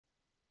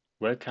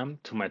Welcome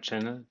to my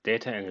channel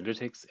Data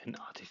Analytics and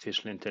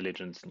Artificial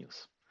Intelligence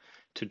News.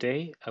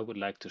 Today I would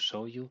like to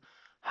show you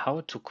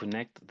how to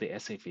connect the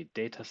SAP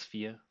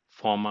Datasphere,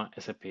 former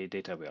SAP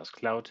Data Warehouse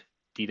Cloud,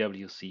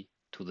 DWC,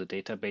 to the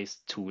database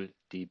tool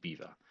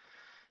DBeaver.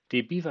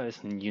 DBeaver is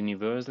a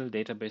universal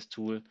database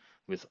tool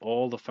with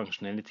all the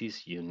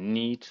functionalities you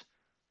need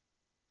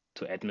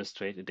to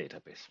administrate a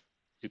database.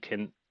 You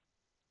can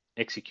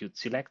execute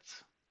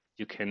selects,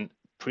 you can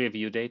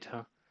preview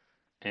data,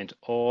 and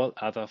all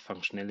other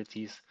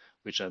functionalities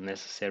which are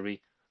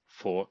necessary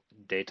for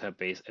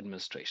database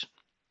administration.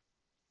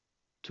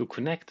 To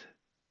connect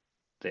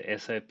the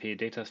SAP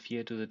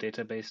Datasphere to the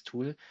database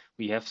tool,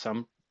 we have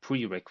some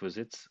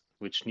prerequisites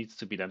which needs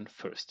to be done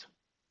first.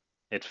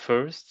 At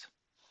first,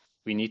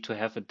 we need to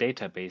have a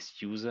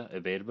database user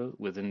available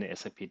within the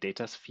SAP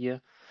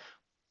Datasphere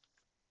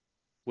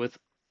with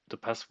the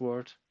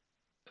password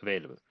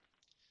available.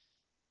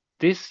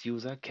 This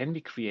user can be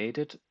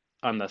created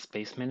under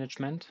Space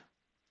Management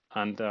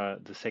under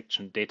the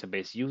section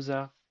Database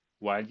User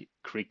while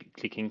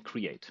clicking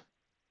Create.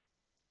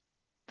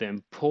 The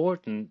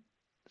important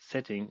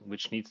setting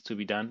which needs to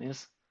be done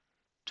is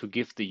to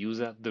give the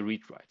user the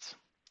read rights.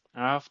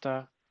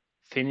 After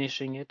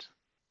finishing it,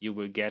 you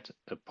will get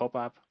a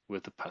pop-up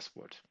with the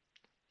password.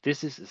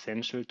 This is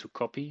essential to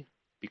copy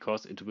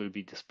because it will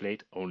be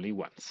displayed only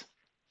once.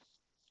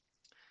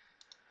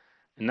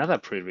 Another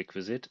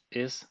prerequisite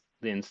is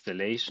the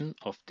installation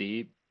of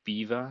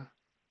DBeaver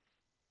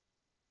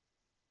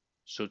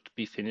should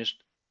be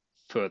finished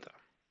further.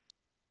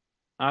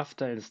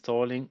 After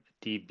installing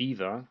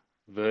DBeaver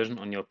version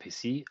on your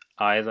PC,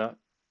 either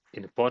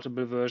in a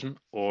portable version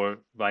or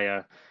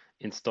via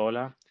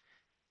installer,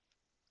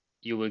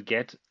 you will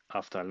get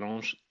after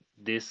launch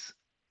this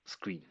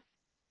screen.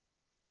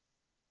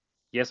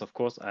 Yes, of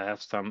course, I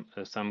have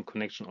some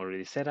connection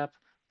already set up,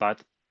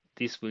 but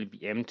this will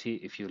be empty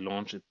if you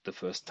launch it the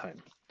first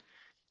time.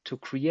 To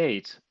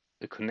create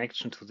a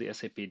connection to the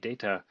SAP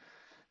Data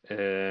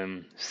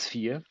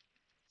Sphere,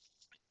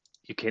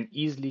 you can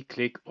easily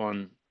click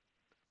on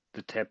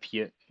the tab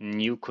here,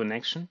 New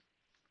Connection.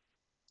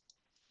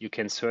 You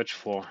can search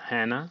for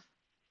HANA,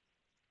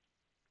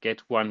 get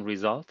one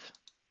result.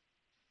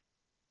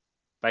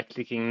 By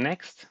clicking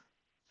Next,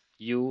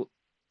 you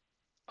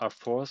are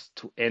forced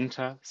to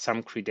enter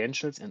some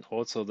credentials and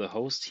also the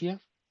host here.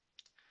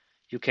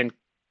 You can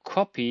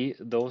copy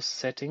those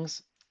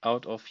settings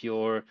out of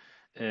your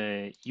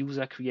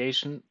user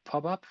creation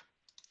pop-up.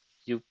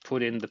 You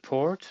put in the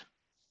port.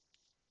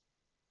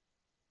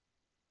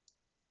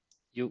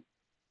 You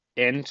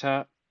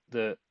enter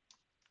the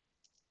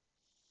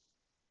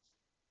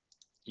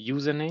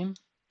username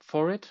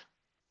for it.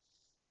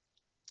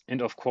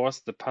 And of course,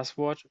 the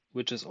password,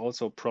 which is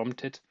also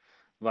prompted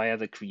via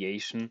the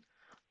creation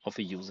of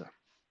a user.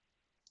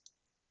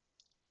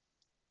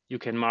 You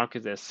can mark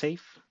it as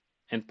safe,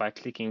 and by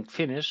clicking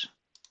Finish,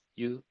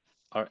 you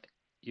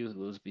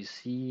will be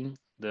seeing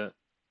the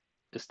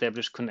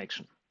established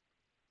connection.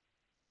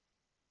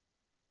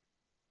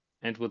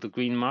 And with the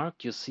green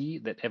mark, you see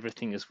that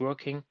everything is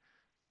working,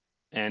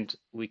 and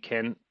we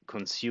can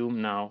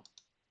consume now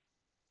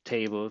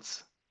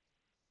tables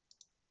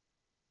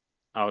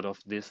out of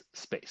this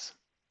space.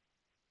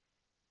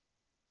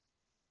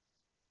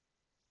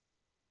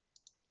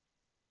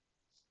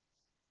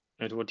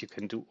 And what you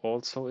can do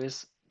also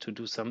is to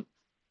do some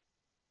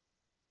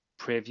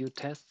preview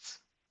tests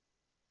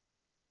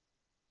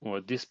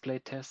or display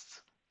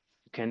tests.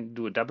 You can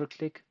do a double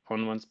click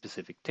on one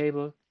specific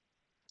table,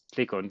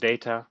 click on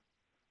data,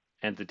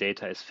 and the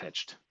data is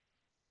fetched.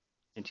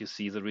 And you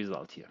see the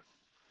result here.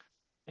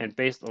 And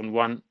based on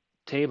one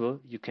table,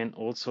 you can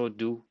also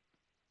do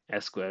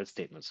SQL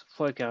statements.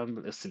 For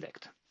example, a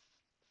select.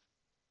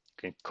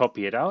 You can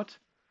copy it out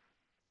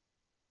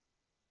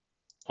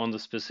on the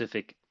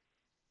specific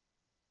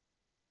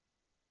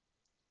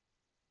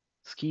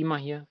schema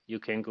here. You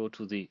can go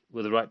to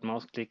with the right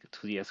mouse click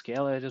to the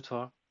SQL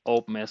editor,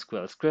 open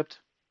SQL script,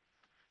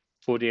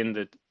 put in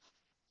the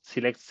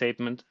select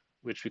statement,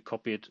 which we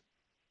copied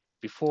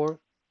before,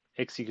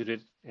 execute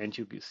it, and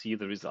you see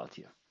the result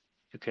here.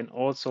 You can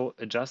also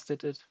adjust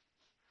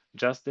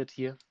it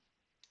here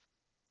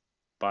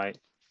by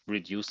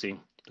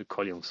reducing the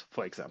columns,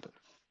 for example.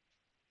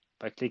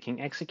 By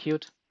clicking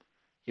execute,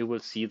 you will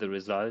see the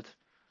result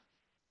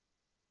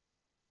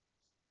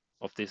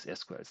of this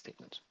SQL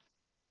statement.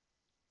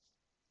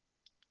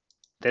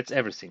 That's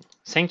everything.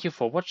 Thank you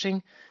for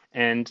watching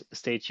and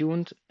stay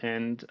tuned.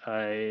 And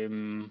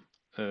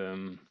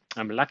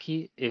I'm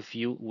lucky if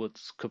you would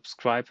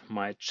subscribe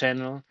my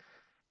channel,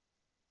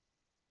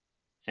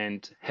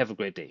 and have a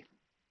great day.